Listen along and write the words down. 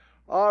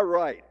All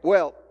right.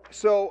 Well,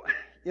 so,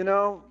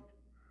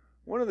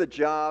 one of the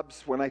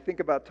jobs when I think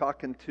about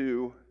talking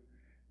to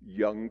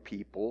young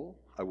people,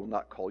 I will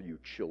not call you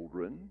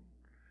children,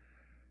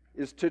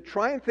 is to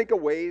try and think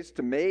of ways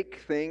to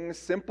make things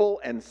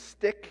simple and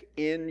stick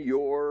in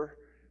your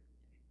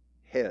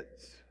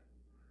heads.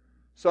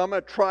 So I'm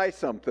going to try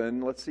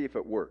something. Let's see if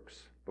it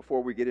works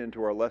before we get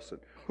into our lesson.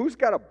 Who's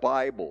got a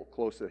Bible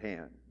close at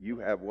hand? You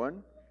have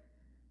one?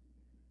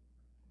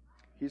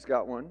 He's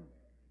got one.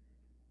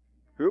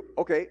 Who?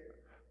 Okay.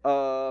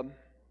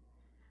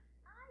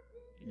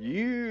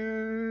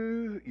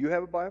 You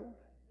have a Bible?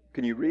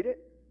 Can you read it?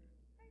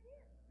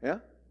 Yeah?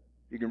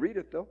 You can read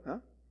it though, huh?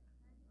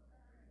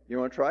 You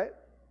want to try it?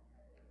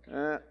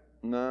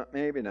 No,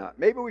 maybe not.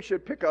 Maybe we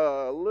should pick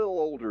a little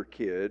older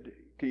kid.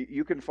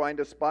 You can find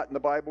a spot in the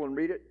Bible and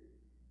read it?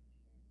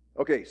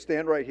 Okay,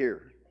 stand right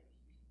here.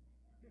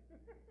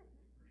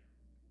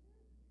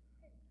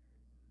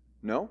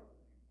 No?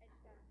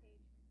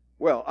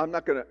 Well, I'm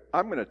going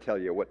to tell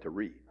you what to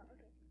read.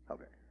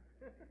 Okay.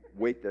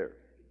 Wait there.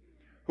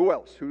 Who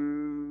else?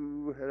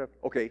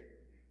 Okay,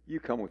 you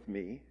come with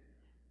me.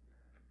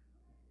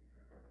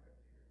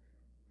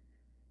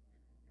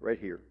 Right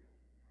here.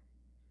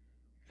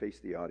 Face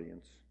the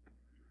audience.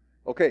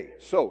 Okay,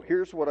 so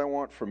here's what I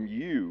want from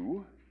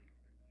you.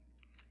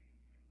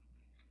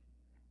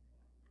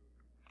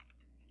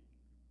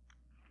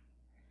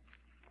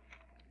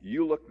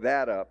 You look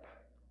that up.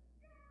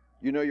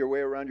 You know your way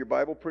around your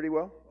Bible pretty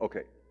well?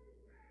 Okay.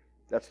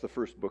 That's the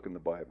first book in the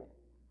Bible.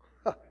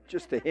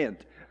 Just a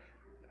hint.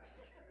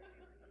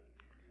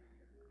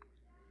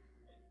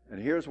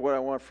 And here's what I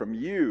want from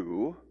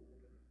you.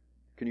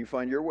 Can you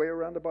find your way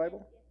around the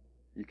Bible?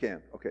 You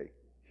can. Okay.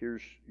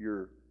 Here's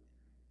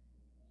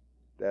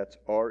that's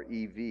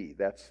REV.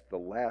 That's the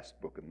last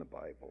book in the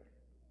Bible.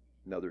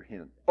 Another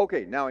hint.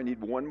 Okay, now I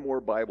need one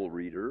more Bible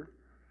reader.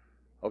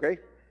 Okay?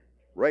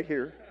 Right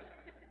here.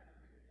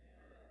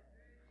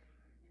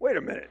 Wait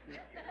a minute.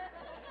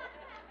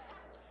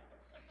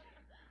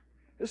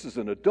 This is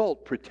an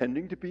adult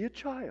pretending to be a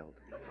child.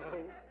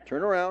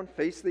 Turn around,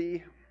 face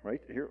the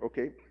right here.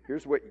 Okay,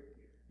 here's what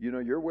you know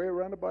your way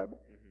around the Bible?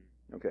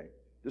 Okay.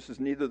 This is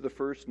neither the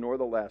first nor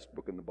the last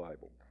book in the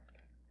Bible.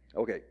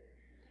 Okay.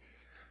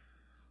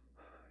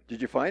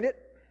 Did you find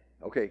it?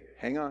 Okay,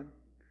 hang on.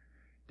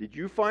 Did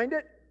you find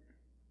it?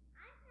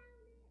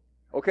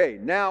 Okay,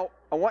 now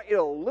I want you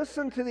to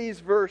listen to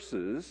these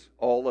verses,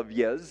 all of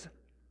yez,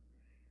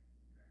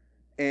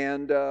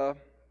 and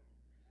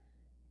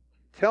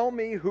tell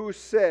me who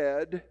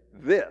said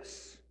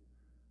this.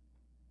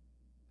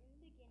 In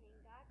the beginning,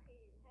 God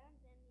created the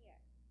heavens and the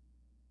earth.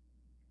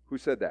 Who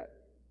said that?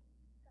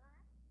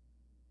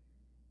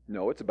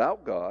 No, it's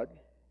about God.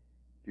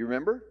 Do you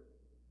remember?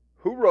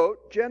 Who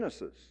wrote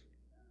Genesis?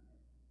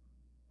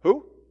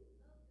 Who?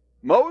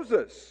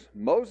 Moses.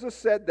 Moses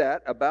said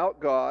that about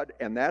God,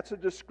 and that's a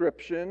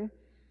description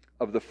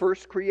of the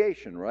first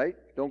creation, right?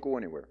 Don't go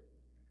anywhere.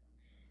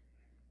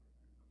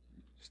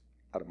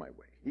 Out of my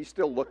way. He's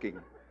still looking.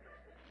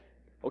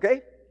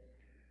 Okay?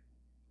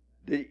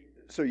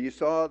 So you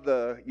saw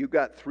you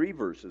got 3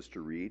 verses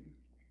to read.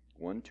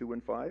 1, 2,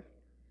 and 5.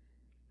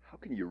 How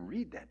can you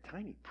read that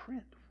tiny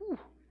print? Whew.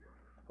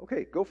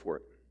 Okay, go for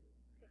it.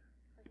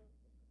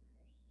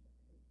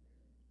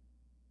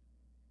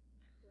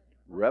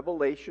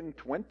 Revelation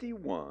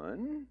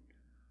 21.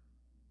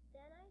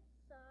 Then I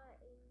saw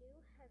a new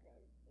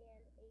heaven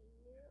and a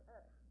new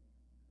earth,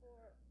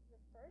 for the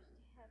first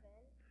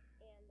heaven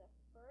and the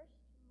first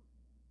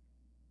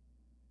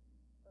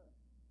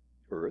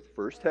Earth,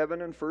 first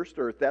heaven and first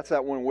earth. That's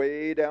that one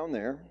way down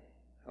there.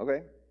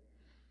 Okay.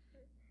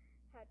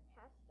 had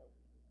passed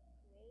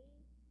away,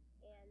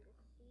 and the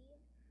sea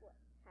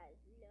has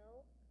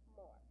no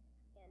more.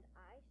 And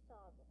I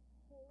saw the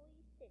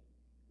holy city,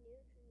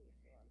 New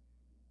Jerusalem,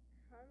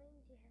 coming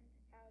down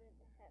out of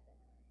the heaven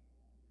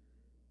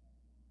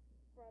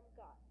from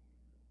God,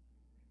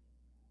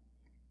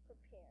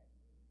 prepared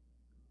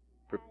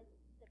as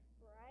the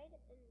bride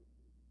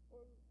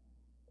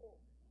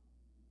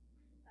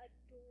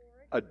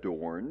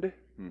Adorned.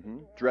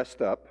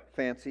 Dressed up,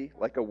 fancy,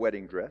 like a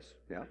wedding dress.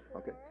 Yeah,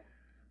 okay.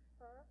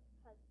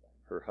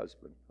 Her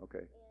husband,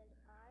 okay. And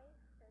I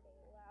heard a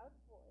loud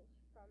voice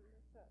from the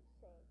throne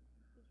saying,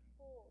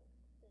 Behold,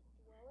 the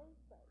dwelling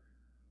place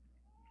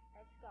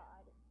of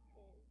God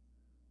is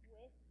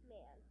with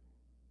man.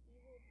 He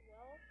will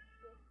dwell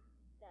with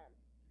them,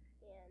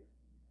 and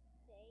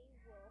they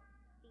will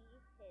be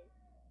his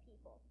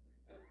people.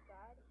 And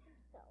God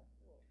himself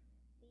will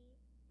be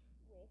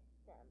with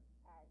them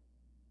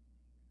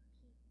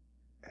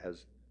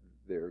as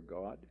their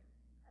God?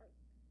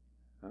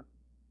 Huh?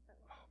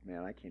 Oh,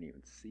 man, I can't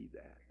even see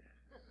that.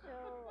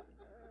 So,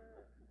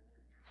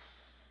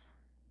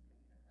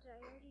 did I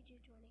already do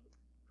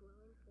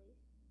dwelling place?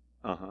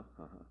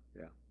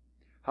 Yeah.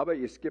 How about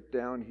you skip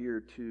down here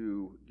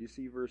to, do you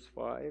see verse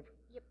 5?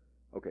 Yep.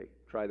 Okay,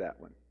 try that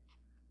one.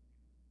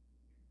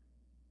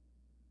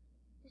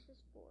 This is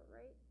 4,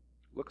 right?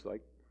 Looks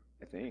like.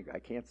 I think. I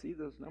can't see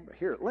those numbers.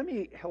 Here, let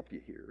me help you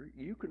here.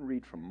 You can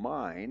read from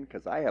mine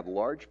because I have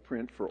large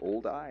print for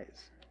old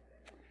eyes.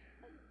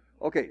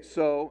 Okay,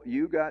 so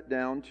you got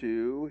down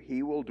to,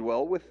 he will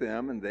dwell with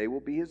them, and they will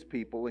be his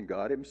people, and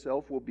God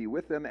himself will be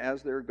with them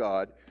as their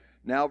God.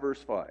 Now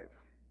verse 5.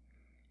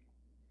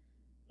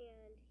 And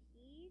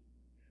he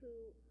who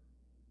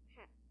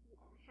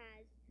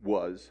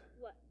was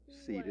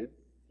seated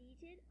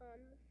on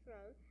the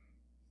throne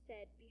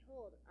said,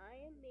 Behold,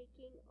 I am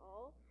making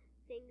all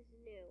things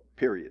new.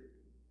 Period.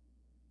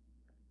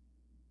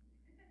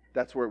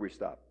 That's where we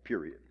stop.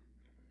 Period.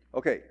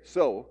 Okay,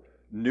 so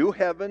new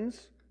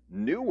heavens,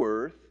 new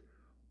earth,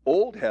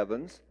 old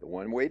heavens, the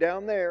one way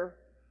down there,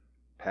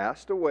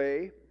 passed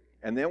away,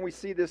 and then we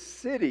see this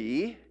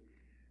city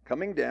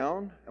coming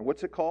down, and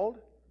what's it called?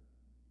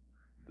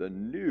 The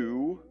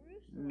New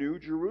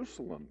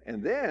Jerusalem.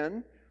 And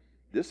then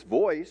this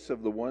voice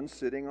of the one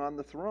sitting on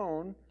the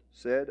throne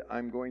said,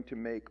 I'm going to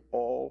make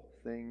all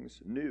things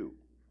new.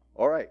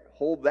 All right,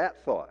 hold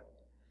that thought.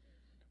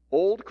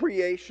 Old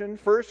creation,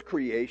 first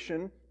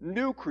creation,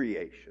 new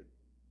creation.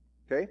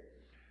 Okay?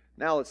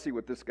 Now let's see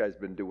what this guy's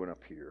been doing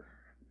up here.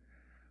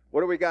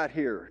 What do we got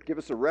here? Give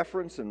us a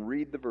reference and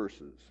read the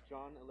verses.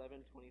 John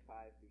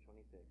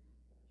 11:25-26.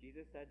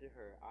 Jesus said to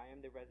her, I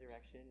am the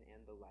resurrection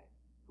and the life.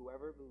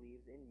 Whoever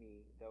believes in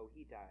me, though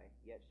he die,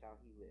 yet shall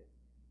he live.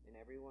 And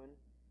everyone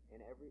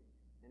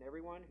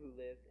who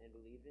lives and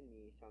believes in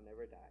me shall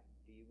never die.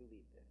 Do you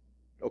believe this?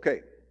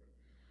 Okay.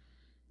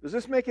 Does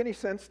this make any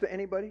sense to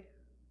anybody?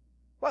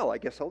 Well, I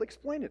guess I'll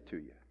explain it to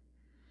you.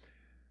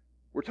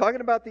 We're talking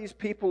about these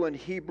people in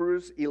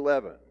Hebrews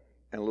 11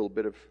 and a little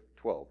bit of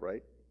 12,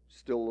 right?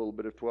 Still a little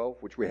bit of 12,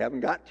 which we haven't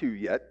got to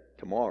yet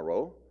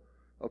tomorrow.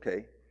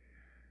 Okay.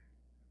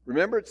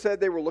 Remember it said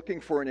they were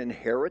looking for an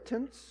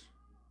inheritance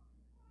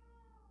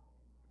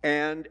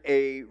and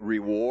a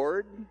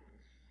reward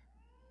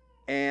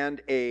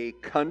and a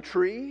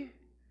country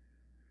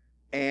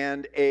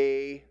and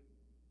a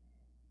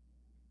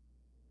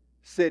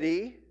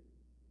city.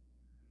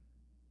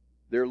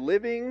 They're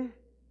living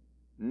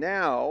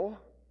now.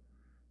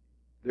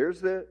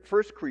 There's the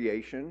first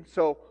creation.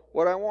 So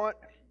what I want,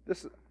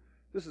 this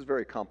is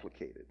very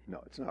complicated.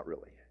 No, it's not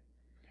really.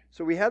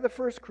 So we had the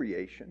first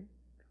creation,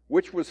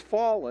 which was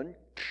fallen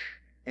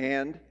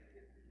and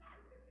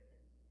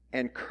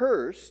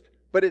cursed,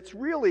 but it's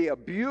really a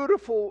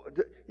beautiful,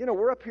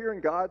 we're up here in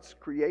God's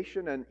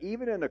creation, and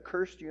even in a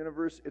cursed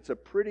universe, it's a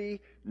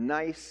pretty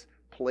nice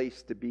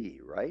place to be,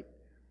 right?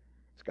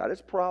 It's got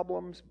its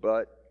problems,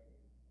 but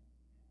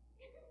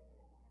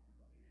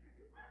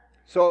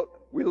so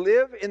we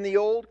live in the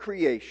old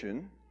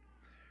creation.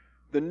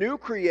 The new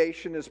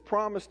creation is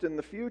promised in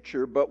the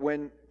future, but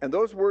and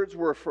those words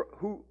were for,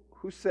 who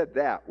said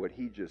that, what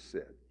he just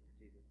said?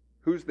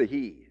 Who's the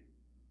he?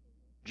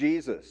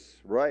 Jesus,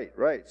 right.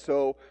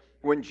 So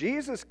when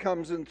Jesus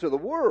comes into the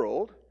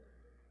world,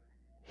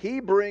 he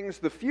brings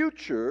the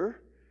future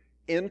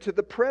into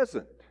the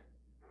present.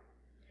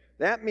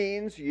 That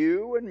means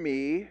you and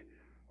me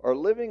are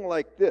living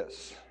like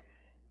this.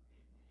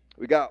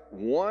 We got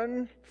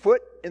one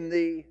foot in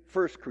the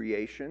first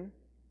creation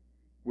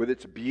with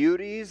its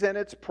beauties and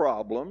its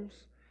problems,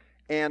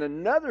 and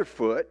another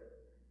foot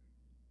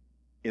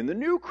in the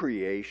new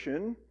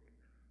creation,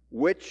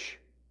 which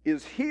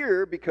is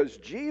here because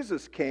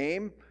Jesus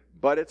came,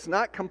 but it's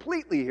not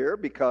completely here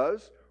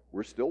because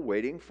we're still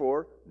waiting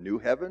for new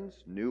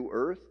heavens, new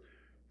earth,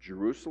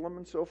 Jerusalem,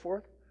 and so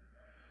forth.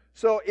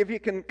 So if you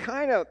can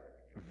kind of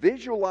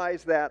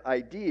visualize that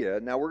idea,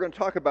 now we're going to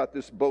talk about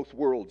this both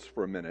worlds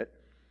for a minute,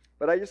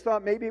 but I just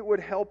thought maybe it would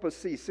help us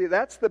see. See,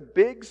 that's the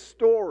big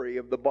story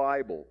of the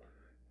Bible.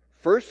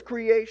 First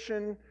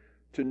creation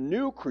to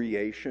new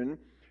creation.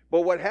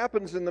 But what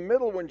happens in the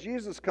middle when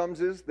Jesus comes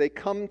is they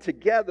come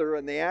together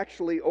and they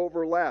actually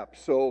overlap.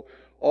 So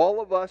all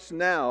of us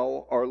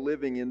now are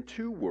living in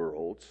two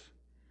worlds.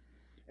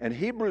 And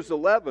Hebrews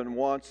 11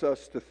 wants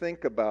us to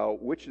think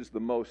about which is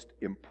the most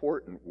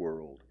important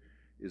world.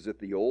 Is it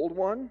the old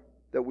one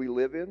that we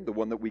live in, the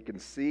one that we can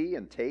see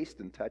and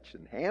taste and touch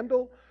and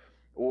handle?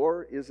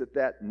 Or is it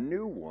that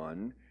new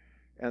one?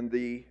 And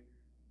the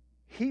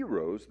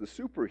heroes, the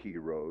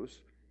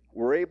superheroes,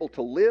 were able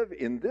to live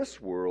in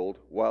this world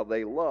while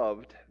they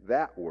loved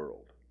that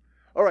world.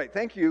 All right,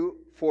 thank you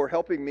for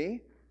helping me.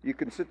 You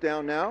can sit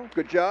down now.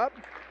 Good job.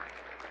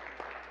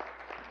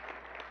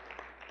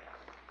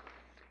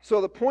 So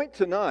the point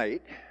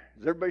tonight,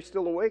 is everybody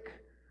still awake?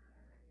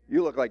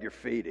 You look like you're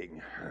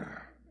fading.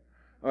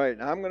 All right,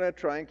 now I'm going to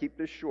try and keep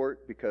this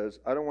short because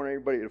I don't want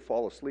anybody to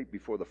fall asleep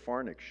before the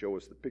Farniks show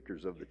us the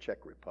pictures of the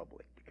Czech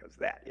Republic, because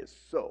that is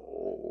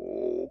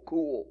so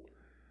cool.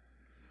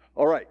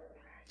 All right.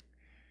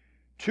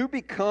 To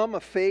become a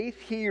faith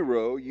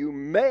hero, you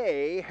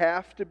may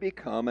have to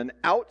become an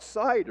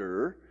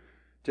outsider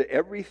to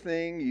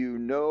everything you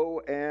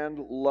know and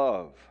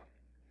love.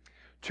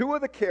 Two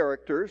of the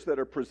characters that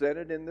are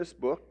presented in this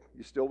book,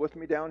 you still with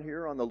me down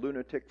here on the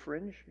lunatic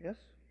fringe? Yes?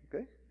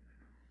 Okay.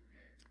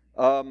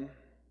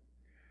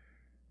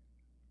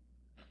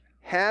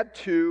 Had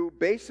to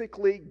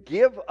basically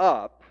give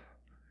up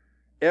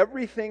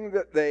everything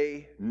that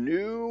they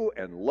knew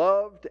and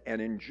loved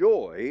and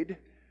enjoyed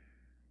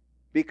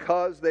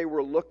because they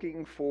were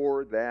looking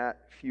for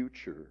that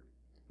future.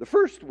 The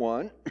first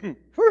one,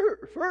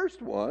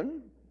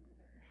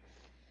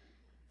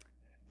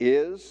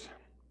 is,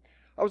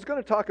 I was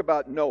going to talk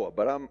about Noah,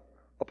 but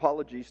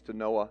apologies to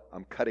Noah,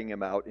 I'm cutting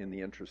him out in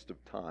the interest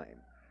of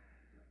time.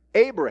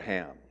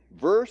 Abraham,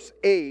 verse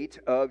 8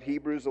 of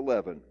Hebrews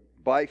 11.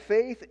 By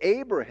faith,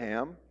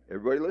 Abraham,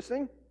 everybody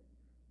listening?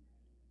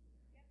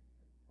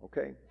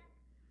 Okay.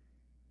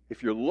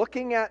 If you're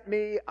looking at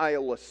me,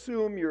 I'll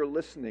assume you're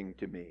listening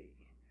to me.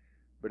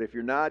 But if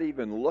you're not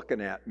even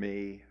looking at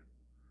me,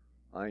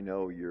 I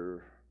know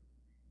you're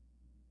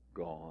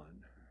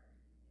gone.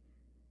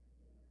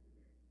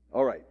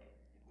 All right,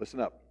 listen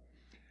up.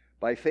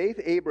 By faith,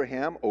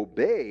 Abraham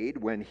obeyed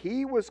when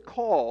he was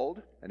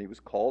called, and he was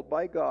called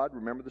by God,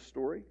 remember the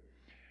story?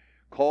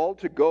 Called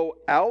to go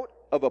out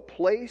of a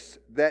place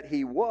that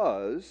he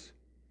was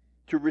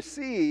to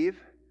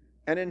receive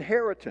an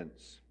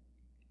inheritance.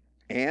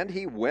 And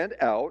he went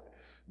out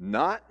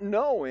not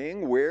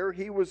knowing where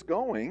he was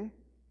going.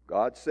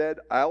 God said,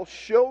 I'll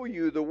show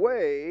you the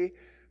way,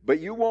 but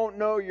you won't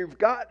know you've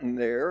gotten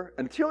there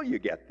until you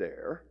get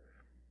there.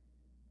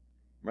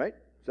 Right?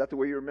 Is that the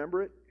way you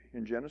remember it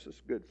in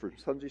Genesis? Good. For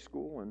Sunday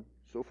school and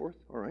so forth?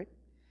 All right.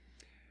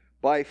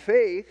 By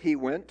faith, he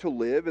went to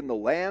live in the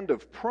land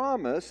of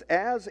promise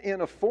as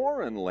in a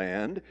foreign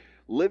land,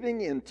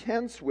 living in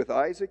tents with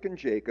Isaac and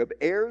Jacob,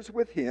 heirs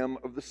with him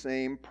of the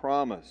same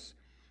promise.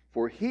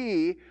 For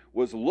he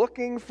was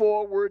looking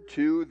forward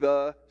to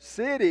the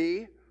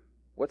city.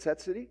 What's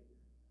that city?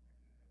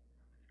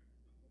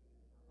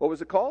 What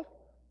was it called?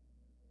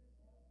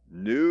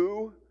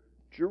 New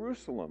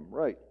Jerusalem.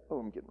 Right. Oh,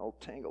 I'm getting all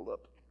tangled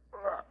up.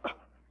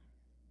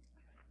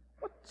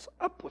 What's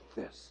up with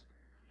this?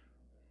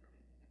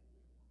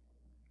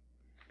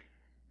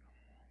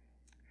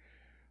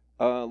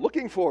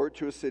 Looking forward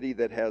to a city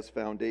that has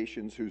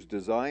foundations, whose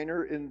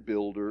designer and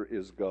builder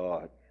is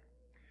God.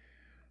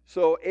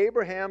 So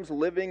Abraham's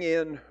living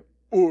in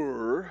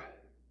Ur,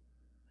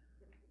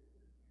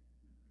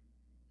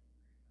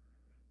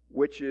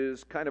 which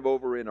is kind of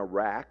over in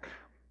Iraq,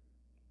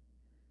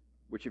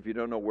 which if you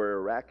don't know where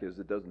Iraq is,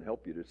 it doesn't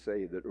help you to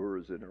say that Ur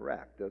is in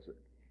Iraq, does it?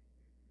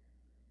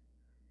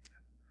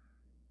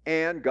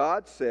 And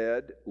God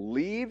said,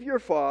 leave your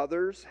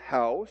father's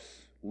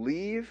house,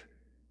 leave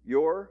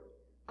your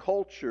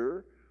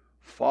culture,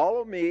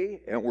 follow me,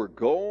 and we're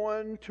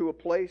going to a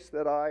place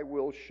that I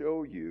will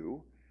show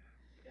you.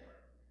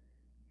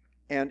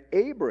 And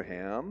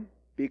Abraham,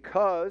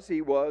 because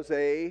he was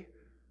a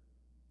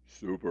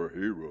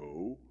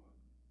superhero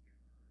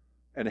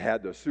and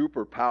had the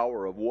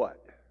superpower of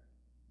what?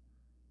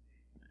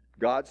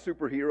 God's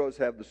superheroes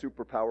have the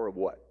superpower of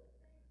what?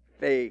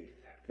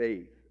 Faith.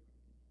 Faith.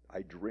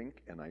 I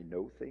drink and I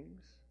know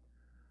things.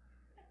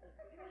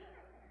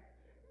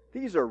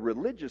 These are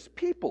religious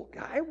people,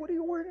 guy. What are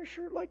you wearing a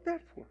shirt like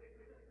that for?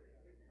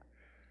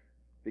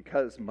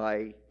 Because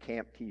my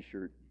camp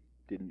t-shirt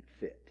didn't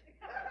fit.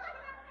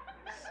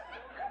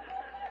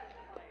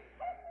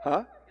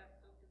 Huh?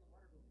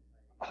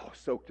 Oh,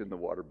 soaked in the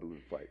water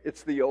balloon fight.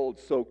 It's the old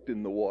soaked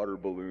in the water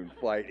balloon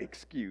fight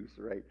excuse,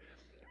 right?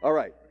 All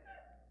right.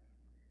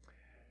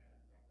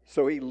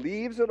 So he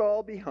leaves it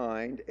all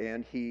behind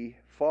and he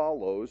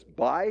follows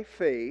by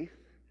faith.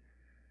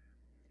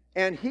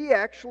 And he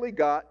actually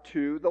got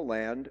to the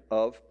land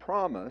of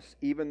promise,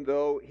 even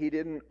though he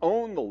didn't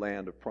own the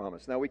land of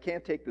promise. Now, we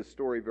can't take this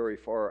story very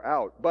far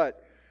out,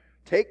 but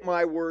take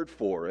my word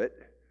for it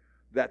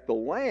that the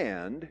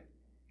land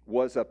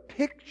was a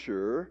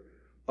picture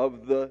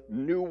of the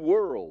new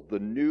world, the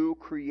new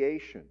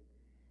creation.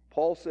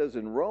 Paul says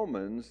in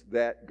Romans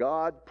that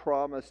God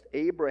promised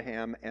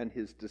Abraham and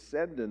his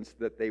descendants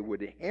that they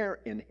would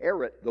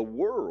inherit the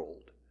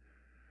world.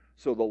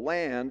 So the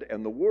land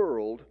and the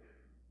world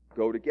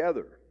go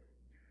together.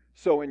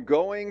 So in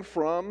going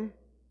from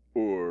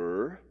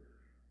Ur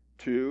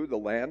to the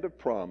land of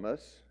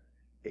promise,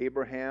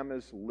 Abraham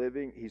is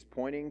living, he's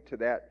pointing to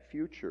that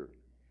future.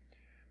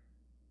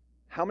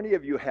 How many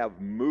of you have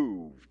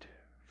moved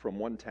from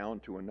one town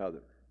to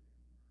another?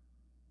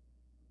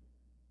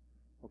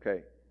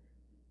 Okay.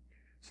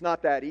 It's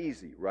not that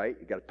easy, right?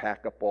 You got to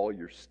pack up all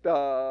your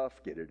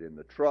stuff, get it in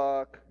the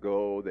truck,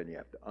 go, then you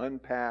have to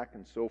unpack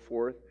and so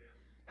forth.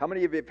 How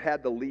many of you have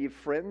had to leave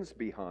friends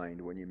behind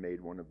when you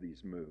made one of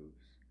these moves?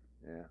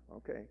 Yeah,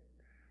 okay.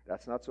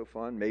 That's not so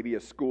fun. Maybe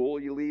a school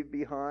you leave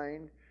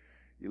behind.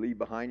 You leave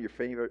behind your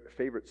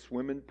favorite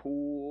swimming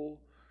pool.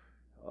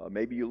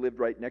 Maybe you lived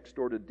right next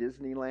door to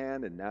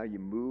Disneyland and now you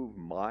move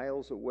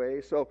miles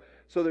away. So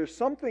there's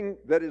something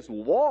that is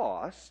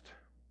lost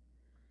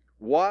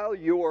while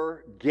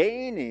you're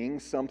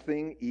gaining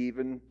something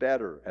even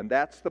better. And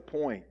that's the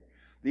point.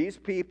 These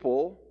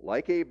people,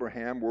 like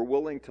Abraham, were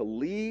willing to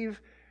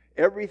leave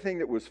everything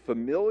that was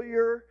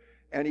familiar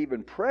and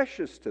even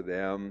precious to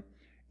them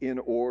in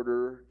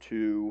order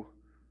to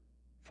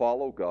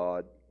follow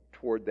God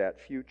toward that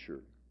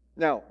future.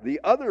 Now, the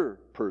other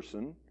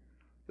person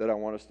that I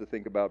want us to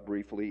think about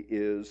briefly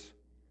is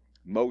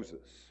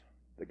Moses,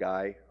 the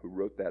guy who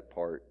wrote that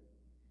part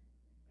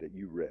that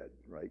you read,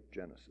 right?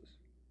 Genesis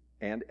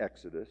and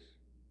Exodus.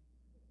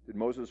 Did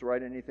Moses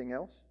write anything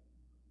else?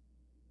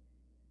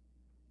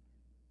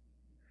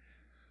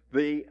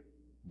 The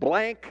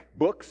blank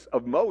books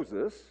of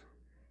Moses,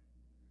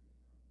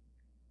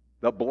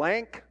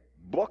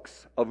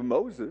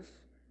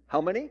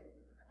 how many?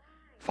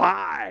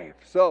 5.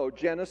 So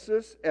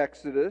Genesis,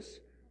 Exodus,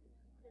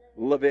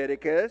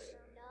 Leviticus,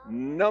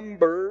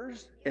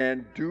 Numbers,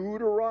 and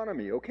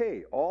Deuteronomy.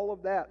 Okay, all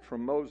of that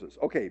from Moses.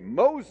 Okay,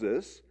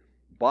 Moses,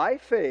 by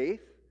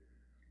faith,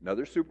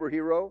 another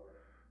superhero,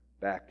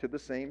 back to the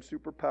same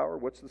superpower.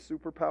 What's the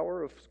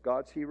superpower of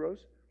God's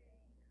heroes?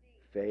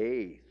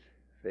 Faith.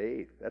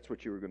 Faith. That's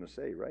what you were going to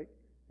say, right?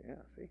 Yeah,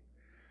 faith.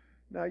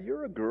 Now,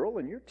 you're a girl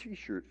and your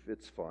t-shirt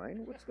fits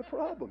fine. What's the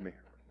problem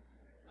here?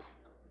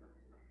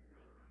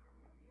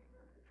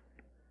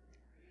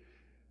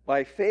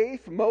 By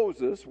faith,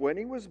 Moses, when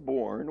he was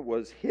born,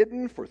 was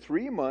hidden for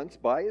 3 months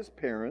by his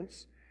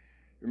parents.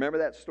 Remember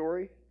that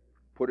story?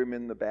 Put him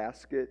in the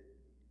basket,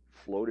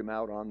 float him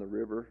out on the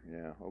river.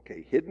 Yeah,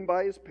 okay. Hidden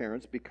by his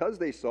parents because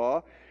they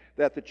saw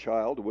that the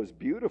child was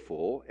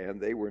beautiful and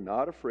they were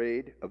not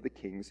afraid of the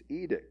king's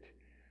edict.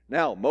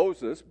 Now,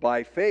 Moses,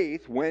 by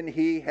faith, when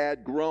he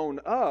had grown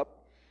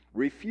up,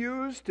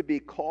 refused to be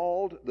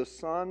called the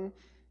son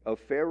of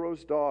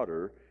Pharaoh's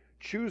daughter,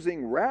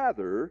 choosing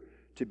rather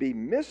to be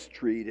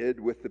mistreated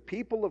with the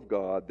people of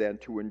God than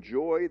to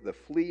enjoy the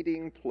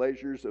fleeting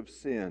pleasures of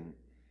sin.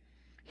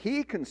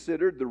 He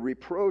considered the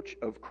reproach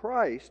of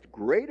Christ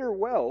greater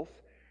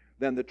wealth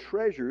than the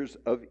treasures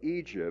of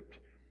Egypt,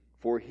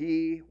 for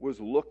he was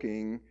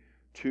looking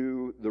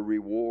to the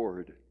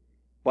reward.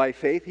 By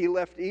faith he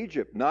left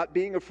Egypt, not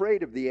being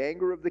afraid of the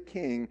anger of the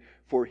king,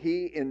 for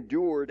he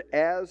endured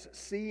as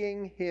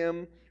seeing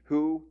him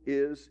who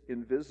is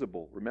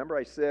invisible. Remember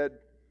I said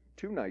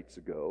 2 nights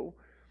ago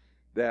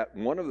that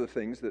one of the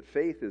things that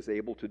faith is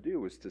able to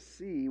do is to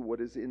see what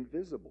is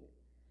invisible.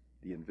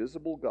 The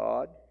invisible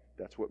God,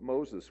 that's what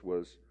Moses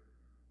was.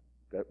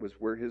 That was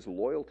where his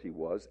loyalty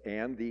was,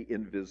 and the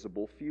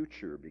invisible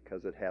future,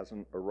 because it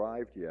hasn't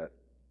arrived yet.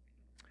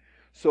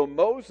 So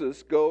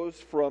Moses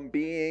goes from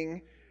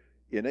being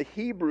in a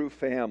Hebrew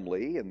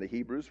family, and the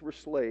Hebrews were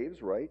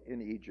slaves, right, in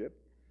Egypt.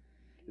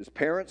 His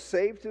parents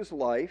saved his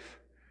life.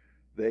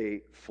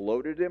 They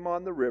floated him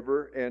on the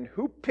river, and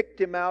who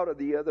picked him out of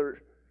the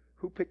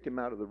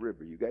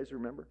river? You guys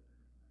remember?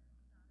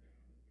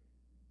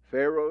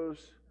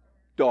 Pharaoh's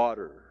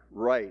daughter,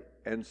 right.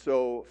 And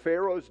so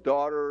Pharaoh's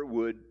daughter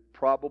would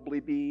probably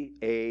be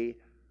a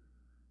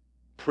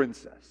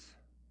princess,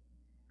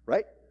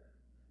 right?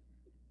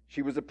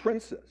 She was a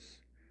princess.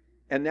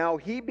 And now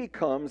he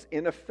becomes,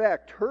 in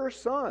effect, her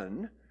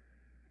son.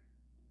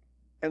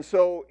 And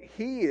so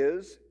he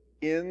is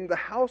in the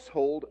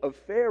household of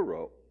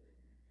Pharaoh.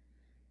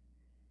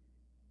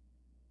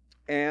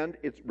 And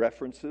it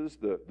references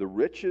the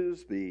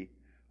riches, the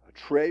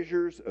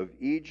treasures of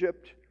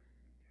Egypt.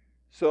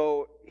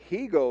 So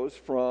he goes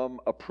from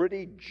a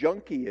pretty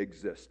junky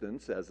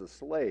existence as a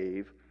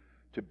slave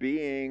to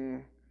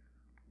being,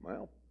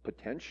 well,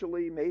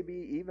 potentially maybe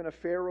even a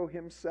Pharaoh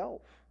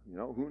himself. You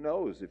know, who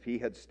knows? If he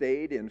had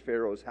stayed in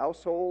Pharaoh's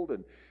household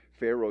and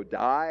Pharaoh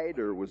died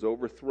or was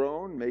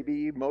overthrown,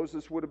 maybe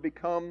Moses would have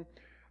become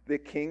the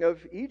king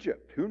of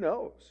Egypt. Who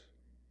knows?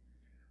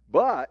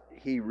 But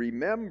he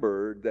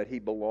remembered that he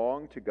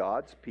belonged to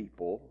God's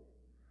people,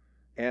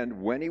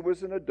 and when he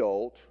was an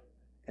adult,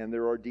 and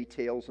there are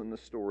details in the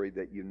story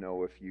that you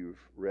know if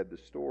you've read the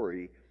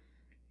story,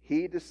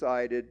 he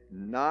decided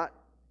not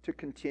to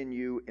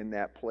continue in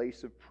that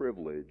place of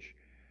privilege,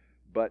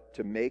 but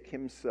to make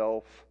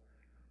himself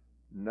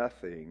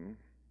nothing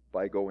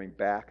by going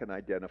back and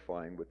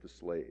identifying with the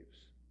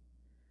slaves.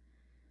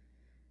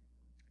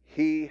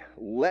 He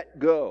let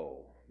go.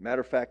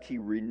 Matter of fact, he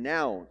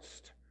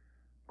renounced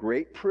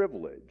great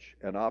privilege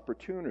and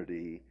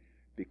opportunity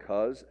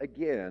because,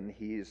 again,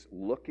 he's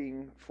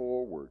looking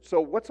forward. So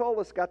what's all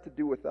this got to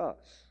do with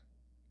us?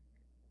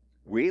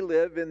 We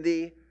live in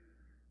the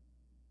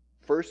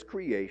first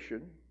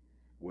creation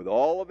with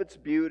all of its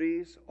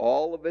beauties,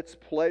 all of its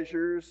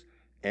pleasures,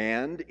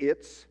 and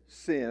its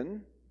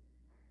sin.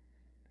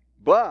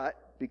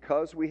 But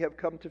because we have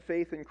come to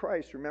faith in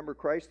Christ, remember,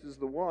 Christ is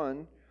the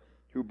one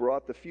who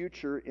brought the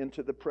future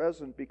into the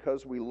present.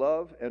 Because we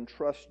love and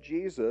trust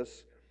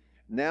Jesus,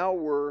 now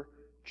we're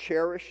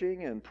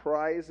cherishing and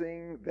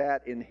prizing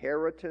that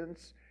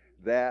inheritance,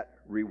 that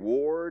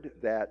reward,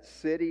 that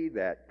city,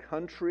 that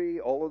country,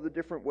 all of the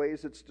different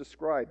ways it's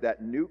described,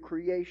 that new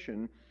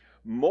creation,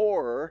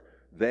 more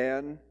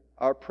than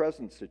our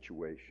present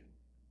situation.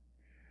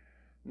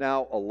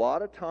 Now, a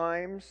lot of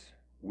times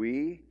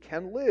we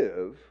can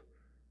live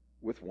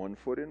with one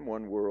foot in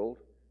one world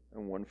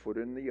and one foot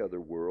in the other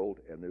world,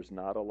 and there's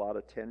not a lot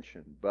of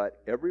tension.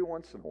 But every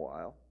once in a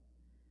while,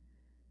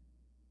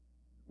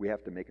 we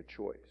have to make a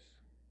choice.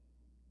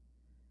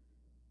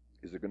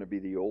 Is it going to be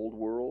the old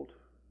world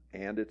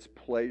and its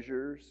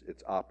pleasures,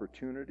 its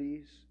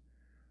opportunities,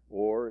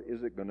 or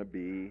is it going to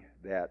be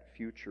that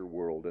future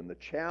world? And the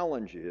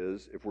challenge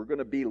is, if we're going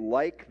to be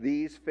like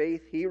these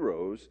faith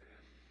heroes,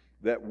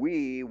 that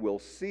we will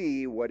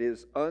see what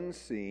is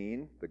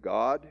unseen, the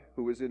God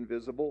who is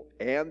invisible,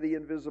 and the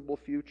invisible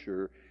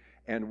future,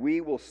 and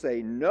we will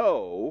say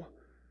no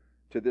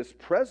to this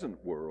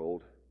present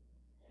world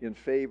in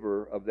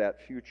favor of that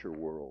future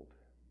world.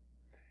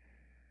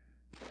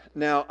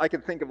 Now, I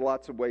can think of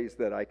lots of ways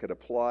that I could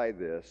apply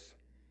this,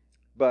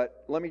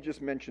 but let me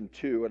just mention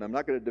two, and I'm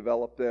not going to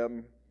develop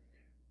them.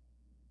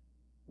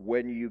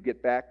 When you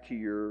get back to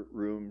your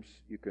rooms,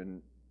 you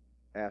can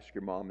ask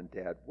your mom and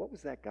dad, what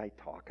was that guy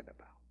talking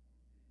about?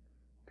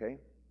 Okay?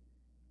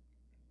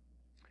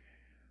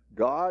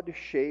 God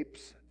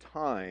shapes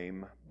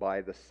time by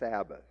the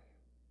Sabbath.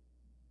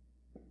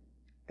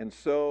 And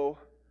so,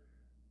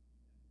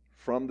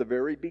 from the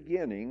very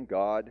beginning,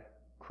 God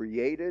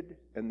created,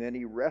 and then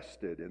He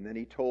rested, and then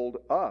He told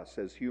us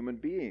as human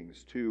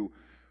beings to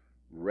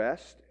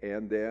rest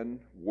and then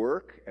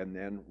work, and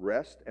then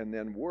rest and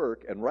then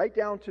work. And right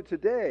down to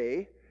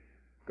today,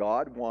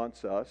 God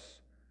wants us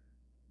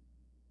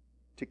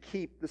to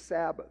keep the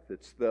Sabbath.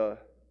 It's the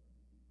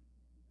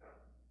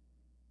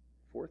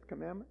fourth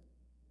commandment?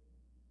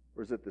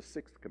 Or is it the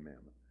sixth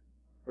commandment?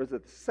 Or is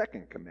it the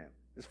second commandment?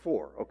 It's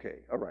 4. Okay,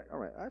 all right.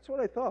 That's what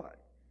I thought.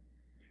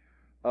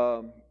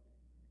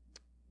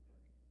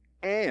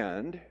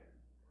 And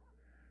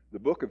the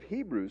book of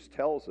Hebrews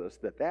tells us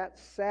that that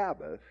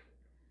Sabbath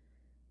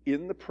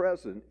in the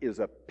present is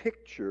a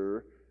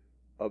picture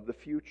of the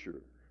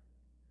future.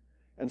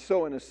 And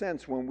so, in a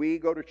sense, when we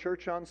go to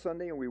church on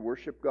Sunday and we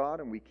worship God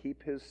and we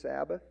keep His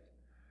Sabbath,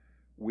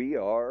 we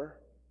are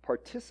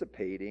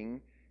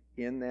participating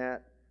in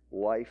that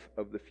life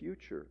of the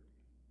future.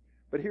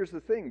 But here's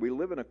the thing, we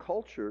live in a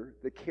culture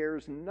that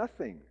cares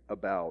nothing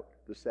about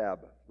the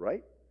Sabbath,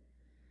 right?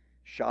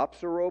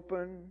 Shops are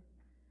open,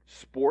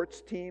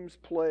 sports teams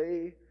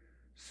play,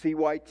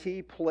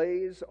 CYT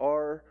plays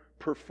are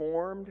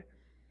performed,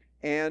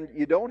 and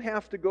you don't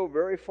have to go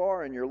very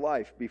far in your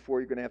life before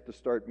you're going to have to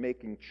start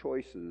making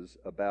choices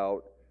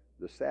about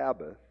the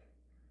Sabbath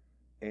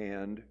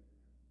and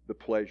the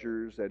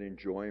pleasures and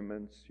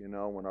enjoyments. You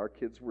know, when our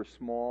kids were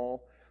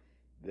small,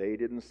 they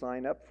didn't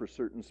sign up for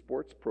certain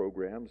sports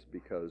programs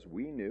because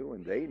we knew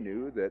and they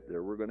knew that they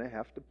were going to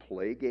have to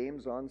play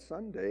games on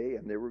Sunday,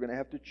 and they were going to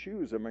have to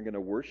choose, am I going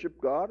to worship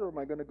God or am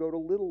I going to go to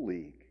Little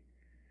League?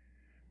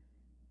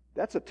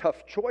 That's a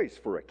tough choice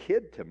for a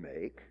kid to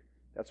make.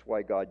 That's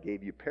why God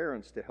gave you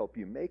parents to help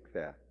you make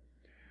that.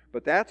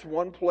 But that's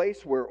one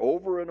place where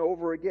over and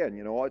over again,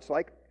 you know, it's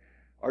like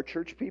our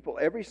church people,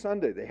 every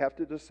Sunday they have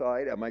to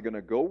decide, am I going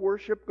to go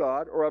worship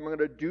God or am I going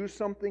to do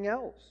something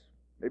else?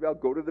 Maybe I'll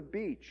go to the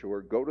beach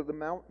or go to the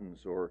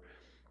mountains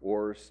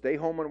or stay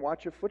home and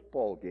watch a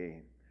football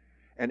game.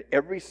 And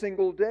every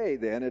single day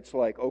then it's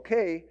like,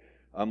 okay,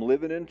 I'm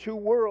living in two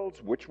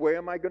worlds. Which way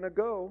am I going to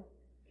go?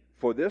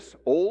 For this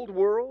old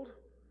world,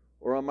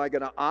 or am I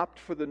going to opt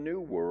for the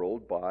new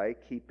world by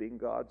keeping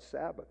God's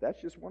Sabbath?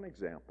 That's just one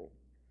example.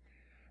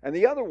 And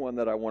the other one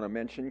that I want to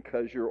mention,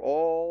 because you're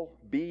all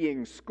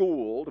being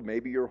schooled,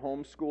 maybe you're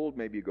homeschooled,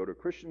 maybe you go to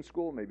Christian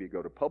school, maybe you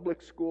go to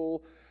public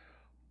school,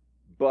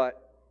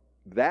 but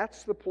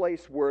that's the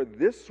place where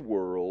this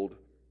world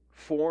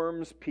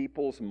forms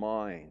people's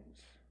minds.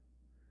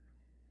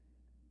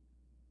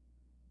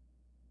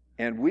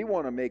 And we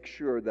want to make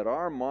sure that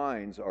our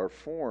minds are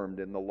formed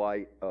in the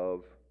light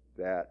of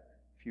that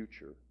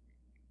future.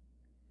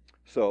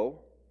 So,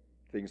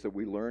 things that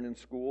we learn in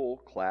school,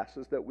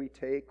 classes that we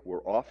take,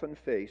 we're often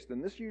faced,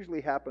 and this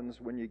usually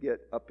happens when you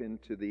get up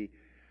into the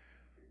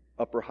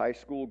upper high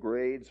school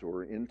grades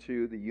or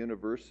into the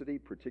university,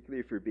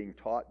 particularly if you're being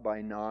taught by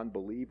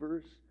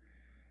non-believers.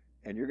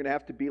 And you're going to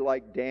have to be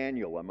like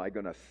Daniel. Am I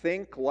going to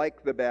think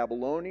like the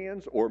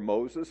Babylonians or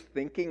Moses,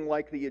 thinking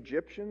like the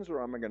Egyptians,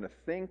 or am I going to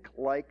think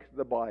like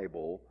the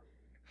Bible,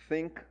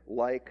 think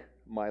like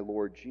my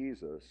Lord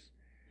Jesus,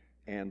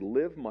 and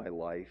live my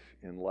life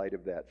in light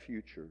of that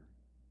future?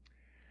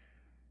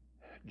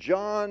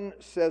 John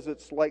says it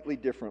slightly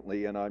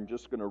differently, and I'm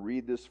just going to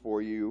read this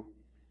for you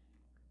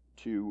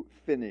to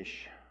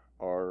finish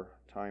our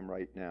time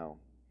right now.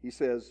 He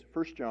says,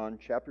 1 John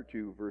chapter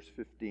 2, verse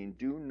 15,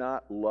 do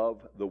not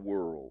love the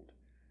world.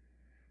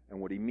 And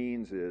what he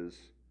means is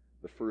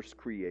the first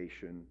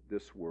creation,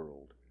 this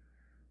world.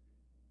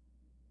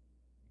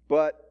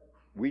 But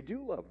we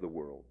do love the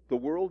world. The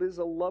world is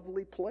a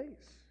lovely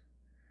place.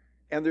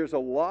 And there's a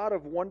lot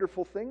of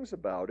wonderful things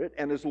about it.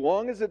 And as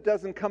long as it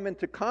doesn't come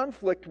into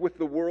conflict with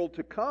the world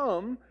to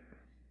come,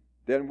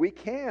 then we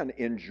can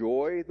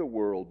enjoy the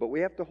world. But we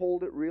have to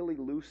hold it really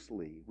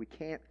loosely. We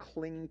can't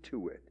cling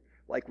to it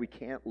like we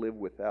can't live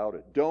without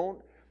it.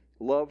 Don't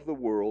love the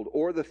world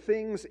or the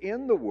things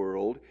in the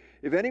world.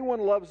 If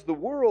anyone loves the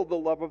world, the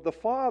love of the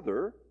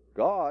Father,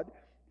 God,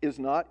 is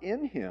not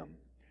in him.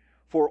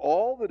 For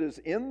all that is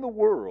in the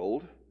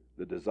world,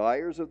 the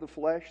desires of the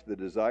flesh, the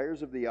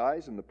desires of the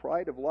eyes, and the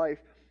pride of life,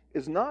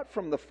 is not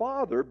from the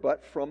Father,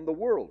 but from the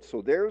world.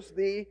 So there's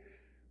the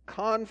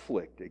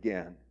conflict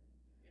again.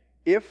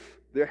 If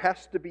there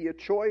has to be a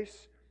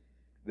choice,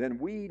 then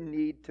we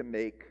need to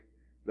make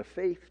the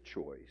faith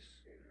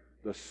choice,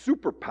 the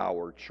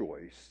superpower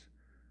choice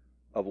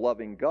of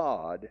loving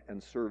God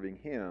and serving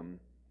Him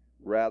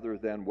rather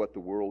than what the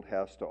world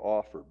has to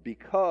offer.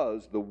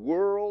 Because the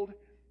world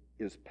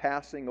is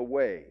passing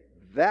away.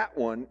 That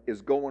one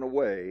is going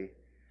away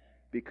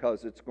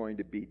because it's going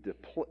to be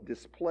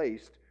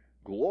displaced,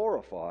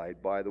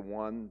 glorified by the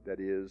one that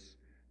is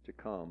to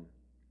come.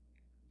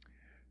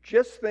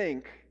 Just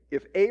think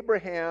if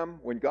Abraham,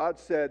 when God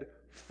said,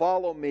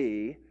 "Follow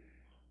me,"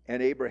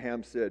 and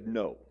Abraham said,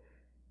 "No."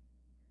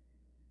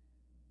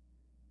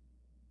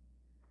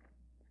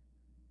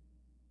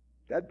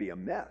 That'd be a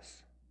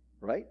mess,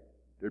 right?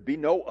 There'd be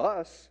no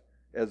us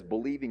as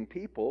believing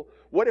people.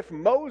 What if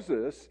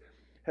Moses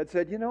had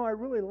said, I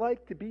really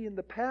like to be in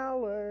the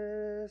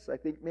palace. I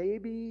think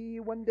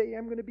maybe one day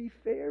I'm going to be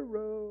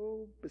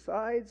Pharaoh.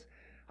 Besides,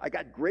 I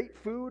got great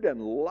food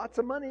and lots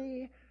of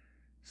money.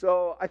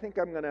 So I think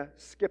I'm going to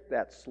skip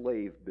that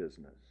slave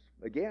business.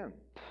 Again,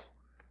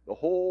 the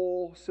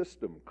whole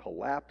system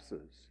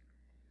collapses.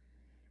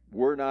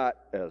 We're not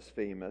as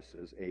famous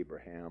as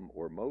Abraham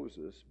or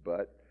Moses,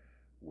 but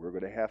we're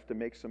going to have to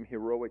make some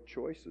heroic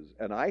choices.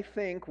 And I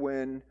think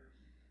when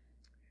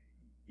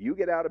you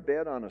get out of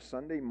bed on a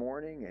Sunday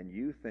morning and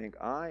you think,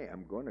 I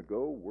am going to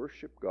go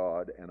worship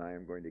God and I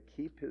am going to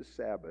keep His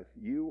Sabbath,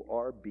 you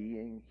are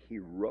being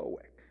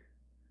heroic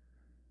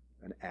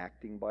and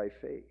acting by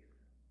faith.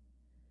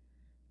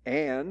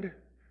 And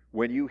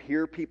when you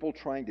hear people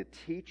trying to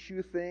teach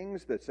you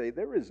things that say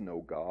there is no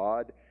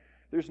God,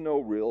 there's no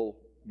real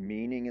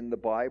meaning in the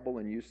Bible,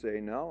 and you say,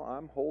 no,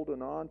 I'm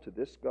holding on to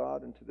this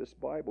God and to this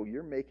Bible,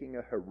 you're making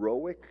a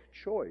heroic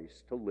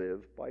choice to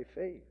live by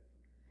faith.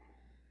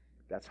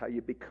 That's how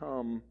you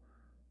become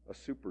a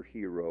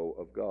superhero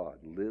of God,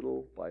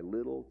 little by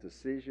little,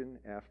 decision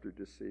after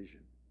decision.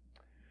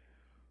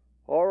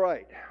 All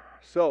right,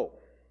 so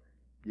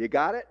you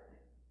got it?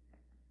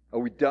 Are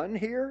we done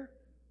here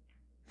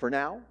for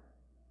now?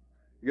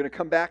 You're going to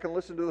come back and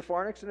listen to the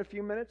Farniks in a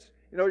few minutes?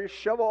 Just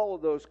shove all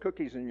of those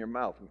cookies in your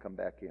mouth and come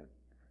back in.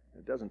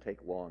 It doesn't take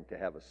long to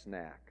have a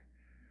snack.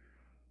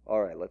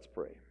 All right, let's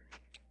pray.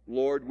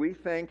 Lord, we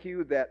thank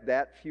you that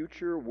that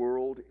future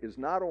world is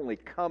not only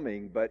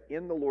coming, but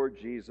in the Lord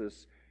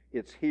Jesus,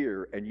 it's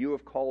here, and you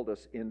have called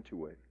us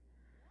into it.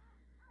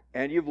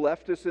 And you've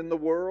left us in the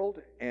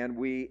world, and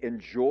we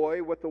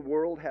enjoy what the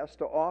world has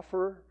to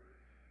offer.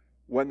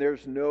 When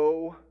there's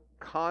no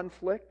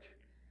conflict,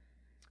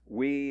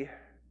 we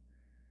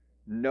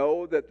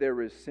know that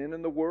there is sin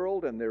in the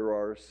world, and there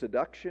are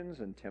seductions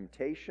and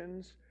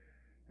temptations,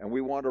 and we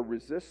want to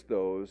resist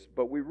those,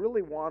 but we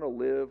really want to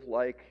live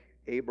like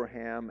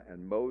Abraham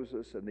and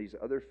Moses and these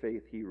other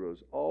faith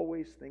heroes,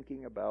 always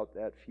thinking about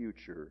that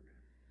future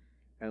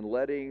and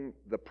letting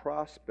the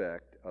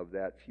prospect of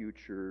that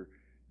future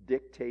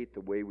dictate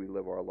the way we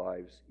live our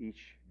lives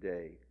each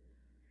day.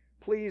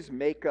 Please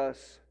make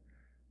us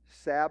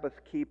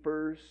Sabbath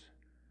keepers,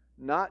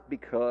 not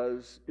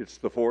because it's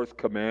the fourth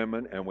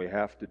commandment and we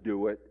have to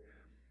do it,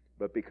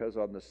 but because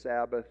on the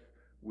Sabbath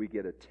we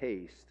get a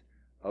taste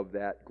of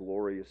that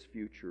glorious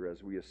future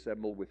as we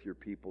assemble with your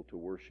people to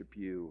worship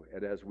you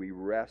and as we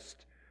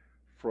rest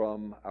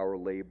from our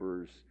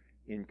labors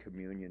in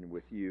communion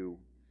with you.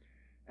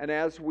 And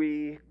as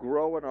we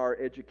grow in our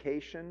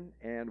education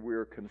and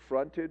we're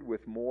confronted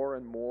with more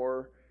and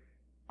more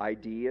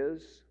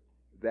ideas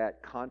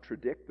that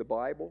contradict the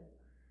Bible,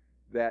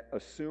 that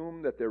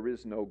assume that there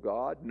is no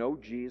God, no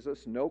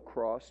Jesus, no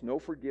cross, no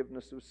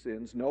forgiveness of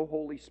sins, no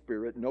Holy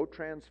Spirit, no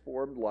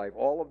transformed life,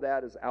 all of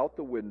that is out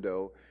the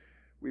window.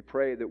 We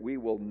pray that we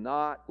will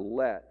not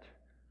let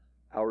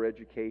our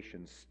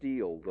education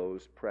steal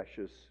those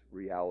precious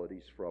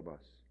realities from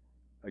us.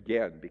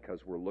 Again,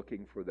 because we're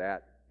looking for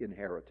that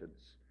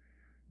inheritance,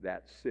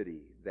 that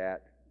city,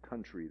 that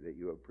country that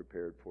you have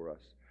prepared for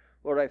us.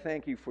 Lord, I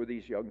thank you for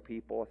these young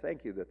people. I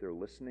thank you that they're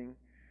listening.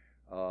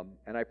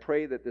 And I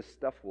pray that this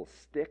stuff will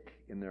stick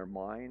in their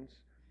minds.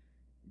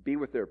 Be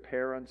with their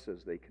parents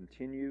as they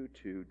continue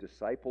to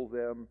disciple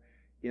them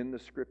in the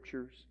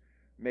Scriptures.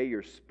 May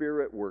your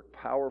Spirit work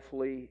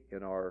powerfully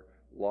in our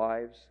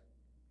lives.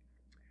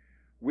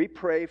 We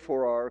pray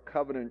for our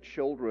covenant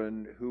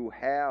children who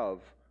have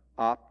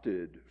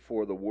opted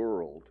for the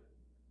world.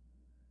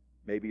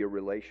 Maybe a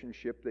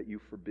relationship that you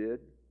forbid.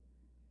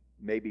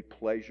 Maybe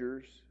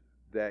pleasures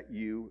that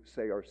you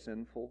say are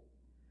sinful.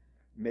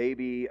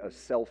 Maybe a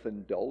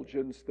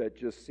self-indulgence that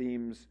just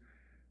seems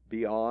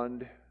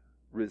beyond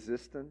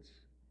resistance.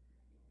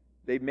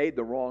 They've made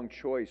the wrong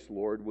choice,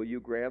 Lord. Will you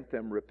grant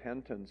them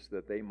repentance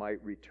that they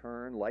might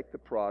return, like the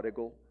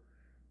prodigal,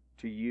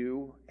 to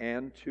you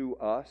and to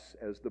us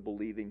as the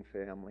believing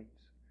families?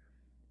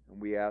 And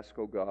we ask,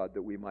 O God,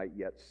 that we might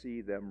yet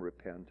see them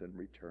repent and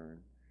return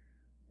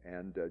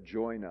and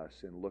join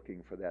us in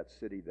looking for that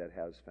city that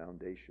has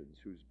foundations,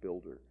 whose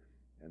builder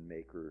and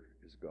maker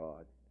is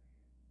God.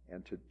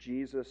 And to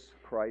Jesus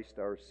Christ,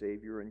 our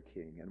Savior and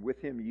King, and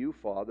with him you,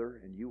 Father,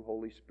 and you,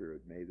 Holy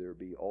Spirit, may there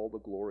be all the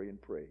glory and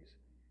praise.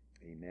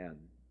 Amen.